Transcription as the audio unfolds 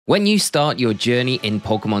When you start your journey in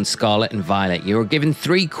Pokemon Scarlet and Violet, you are given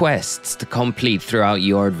 3 quests to complete throughout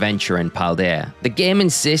your adventure in Paldea. The game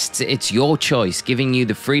insists it's your choice, giving you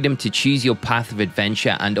the freedom to choose your path of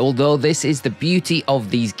adventure, and although this is the beauty of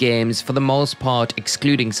these games, for the most part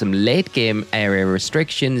excluding some late game area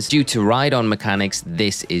restrictions due to ride-on mechanics,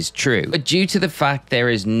 this is true. But due to the fact there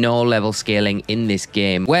is no level scaling in this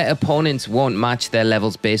game, where opponents won't match their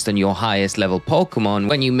levels based on your highest level Pokemon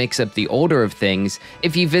when you mix up the order of things,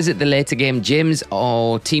 if you visit the later game gyms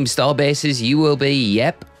or Team Star bases, you will be,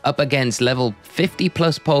 up against level 50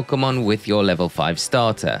 plus Pokemon with your level 5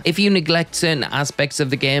 starter. If you neglect certain aspects of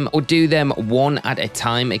the game or do them one at a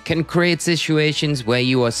time, it can create situations where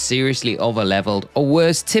you are seriously over-leveled, or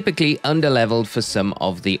worse, typically under-leveled for some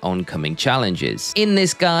of the oncoming challenges. In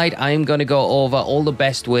this guide, I am going to go over all the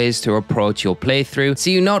best ways to approach your playthrough, so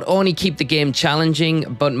you not only keep the game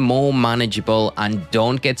challenging, but more manageable, and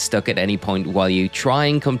don't get stuck at any point while you try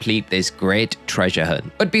and complete this great treasure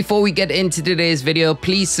hunt. But before we get into today's video,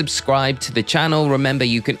 please subscribe to the channel. Remember,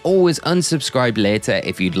 you can always unsubscribe later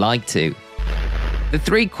if you'd like to. The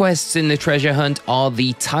 3 quests in the treasure hunt are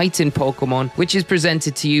the Titan Pokemon, which is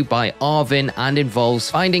presented to you by Arvin and involves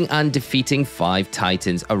finding and defeating 5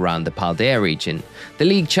 Titans around the Paldea region. The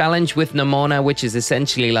League Challenge with Nemona, which is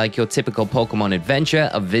essentially like your typical Pokemon adventure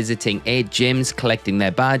of visiting 8 gyms, collecting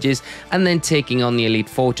their badges, and then taking on the Elite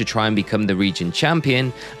Four to try and become the region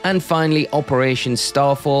champion. And finally, Operation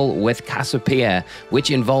Starfall with Cassiopeia, which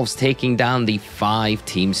involves taking down the 5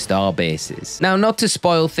 Team Star bases. Now, not to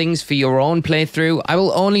spoil things for your own playthrough, I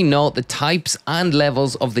will only note the types and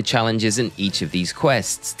levels of the challenges in each of these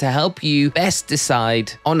quests to help you best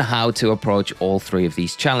decide on how to approach all 3 of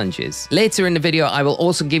these challenges. Later in the video, I will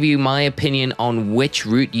also give you my opinion on which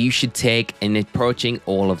route you should take in approaching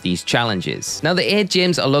all of these challenges. Now, the 8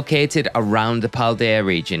 gyms are located around the Paldea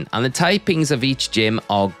region, and the typings of each gym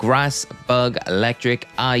are Grass, Bug, Electric,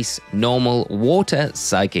 Ice, Normal, Water,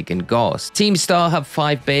 Psychic, and Ghost. Team Star have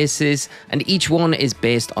 5 bases, and each one is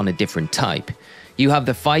based on a different type. You have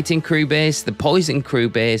the Fighting Crew base, the Poison Crew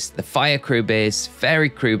base, the Fire Crew base, Fairy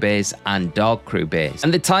Crew base, and Dark Crew base.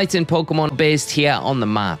 And the Titan Pokemon are based here on the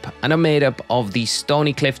map and are made up of the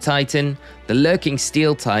Stony Cliff Titan, the Lurking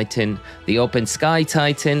Steel Titan, the Open Sky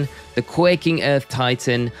Titan, the Quaking Earth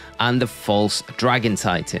Titan, and the False Dragon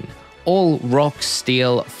Titan. All Rock,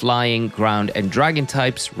 Steel, Flying, Ground, and Dragon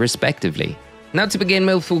types respectively. Now, to begin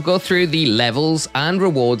with, we'll go through the levels and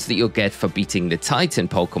rewards that you'll get for beating the Titan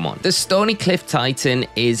Pokemon. The Stony Cliff Titan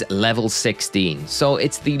is level 16, so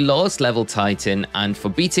it's the lowest level Titan, and for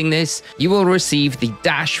beating this, you will receive the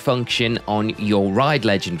dash function on your Ride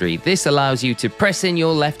Legendary. This allows you to press in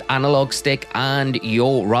your left analog stick and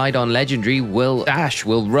your Ride-on Legendary will dash,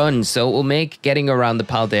 will run, so it will make getting around the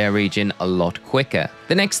Paldea region a lot quicker.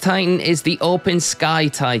 The next Titan is the Open Sky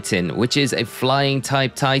Titan, which is a flying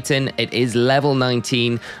type Titan. It is level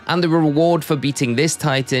 19, and the reward for beating this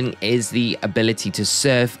Titan is the ability to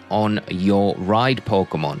surf on your ride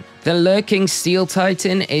Pokemon. The Lurking Steel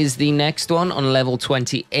Titan is the next one on level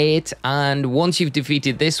 28, and once you've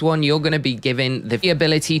defeated this one, you're going to be given the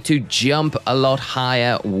ability to jump a lot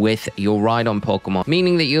higher with your ride-on Pokemon,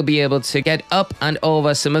 meaning that you'll be able to get up and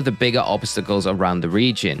over some of the bigger obstacles around the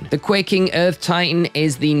region. The Quaking Earth Titan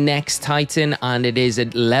is the next Titan, and it is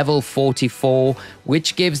at level 44,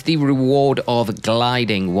 which gives the reward of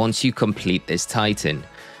gliding once you complete this Titan,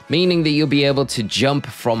 meaning that you'll be able to jump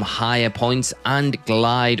from higher points and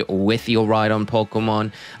glide with your ride-on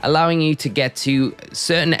Pokemon, allowing you to get to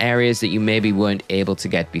certain areas that you maybe weren't able to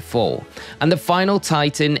get before. And the final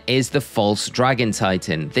Titan is the False Dragon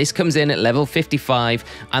Titan. This comes in at level 55,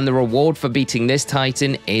 and the reward for beating this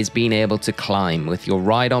Titan is being able to climb with your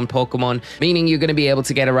ride-on Pokemon, meaning you're going to be able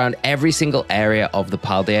to get around every single area of the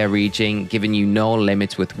Paldea region, giving you no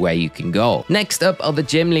limits with where you can go. Next up are the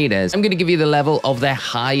gym leaders. I'm going to give you the level of their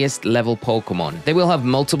highest level Pokemon. They will have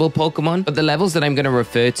multiple Pokemon, but the levels that I'm going to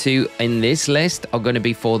refer to in this list are going to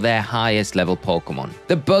be for their highest level Pokemon.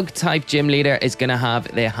 The Bug type gym leader is going to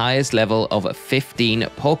have their highest level of 15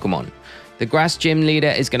 Pokemon. The Grass gym leader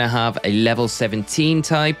is going to have a level 17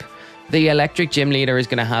 type. The Electric gym leader is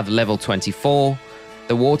going to have level 24.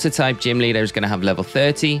 The Water type gym leader is going to have level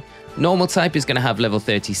 30. Normal type is going to have level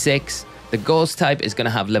 36. The Ghost type is going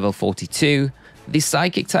to have level 42. The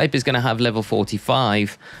Psychic type is going to have level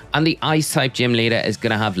 45, and the Ice type gym leader is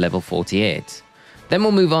going to have level 48. Then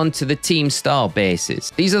we'll move on to the Team Star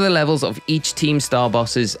bases. These are the levels of each Team Star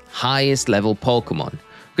boss's highest level Pokemon.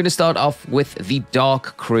 We're going to start off with the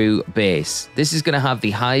Dark Crew base. This is going to have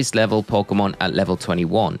the highest level Pokemon at level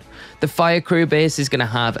 21. The Fire Crew base is going to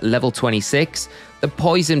have level 26. The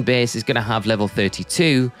poison base is going to have level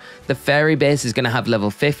 32, the fairy base is going to have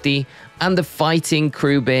level 50, and the fighting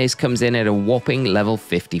crew base comes in at a whopping level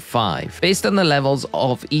 55. Based on the levels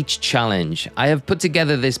of each challenge, I have put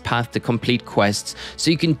together this path to complete quests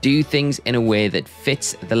so you can do things in a way that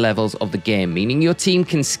fits the levels of the game, meaning your team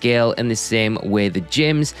can scale in the same way the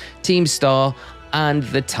gyms, Team Star, and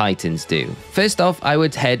the Titans do. First off, I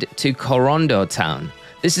would head to Corondo Town.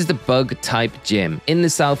 This is the bug-type gym in the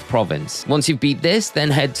South Province. Once you've beat this,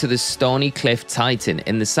 then head to the Stony Cliff Titan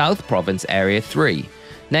in the South Province Area 3.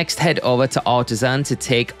 Next, head over to Artisan to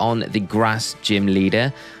take on the Grass Gym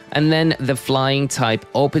Leader, and then the Flying-type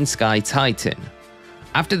Open Sky Titan.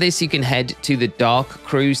 After this, you can head to the Dark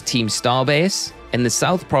Cruise Team Starbase in the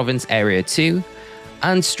South Province Area 2,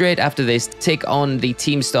 and straight after this, take on the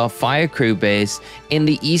Team Star Fire Crew base in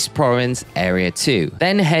the East Province Area 2.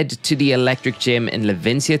 Then head to the Electric Gym in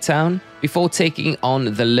Levincia Town, before taking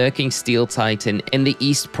on the Lurking Steel Titan in the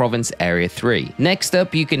East Province Area 3. Next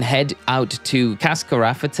up, you can head out to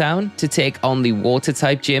Cascarafa Town to take on the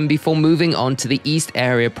Water-type gym before moving on to the East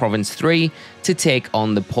Area Province 3 to take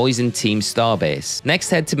on the Poison Team Starbase.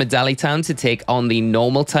 Next, head to Medali Town to take on the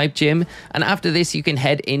Normal-type gym, and after this, you can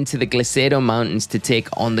head into the Glacedo Mountains to take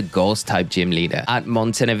on the Ghost-type gym leader at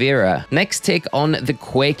Montenevera. Next, take on the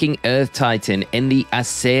Quaking Earth Titan in the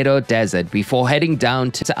Acero Desert before heading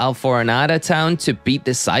down to Alforanada Town to beat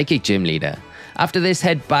the Psychic gym leader. After this,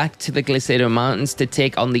 head back to the Glacedo Mountains to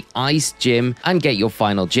take on the Ice Gym and get your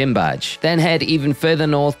final gym badge. Then head even further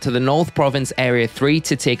north to the North Province Area 3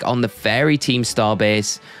 to take on the Fairy Team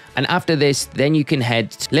Starbase. And after this, then you can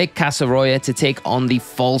head to Lake Casaroya to take on the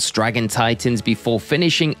False Dragon Titans before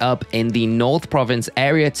finishing up in the North Province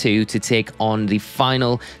Area 2 to take on the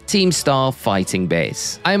final Team Star fighting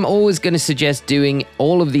base. I'm always going to suggest doing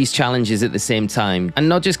all of these challenges at the same time and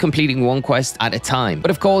not just completing one quest at a time.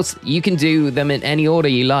 But of course, you can do them in any order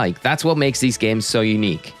you like. That's what makes these games so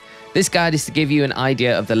unique. This guide is to give you an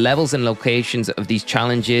idea of the levels and locations of these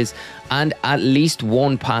challenges and at least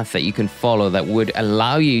one path that you can follow that would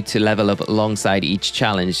allow you to level up alongside each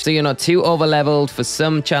challenge. So you're not too over-leveled for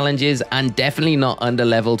some challenges and definitely not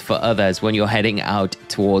under-leveled for others when you're heading out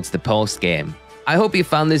towards the post-game. I hope you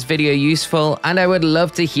found this video useful, and I would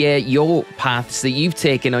love to hear your paths that you've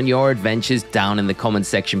taken on your adventures down in the comment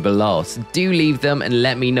section below. So do leave them and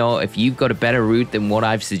let me know if you've got a better route than what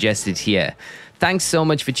I've suggested here. Thanks so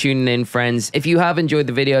much for tuning in, friends. If you have enjoyed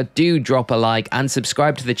the video, do drop a like and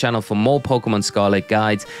subscribe to the channel for more Pokemon Scarlet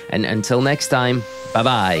guides. And until next time,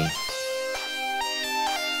 bye-bye.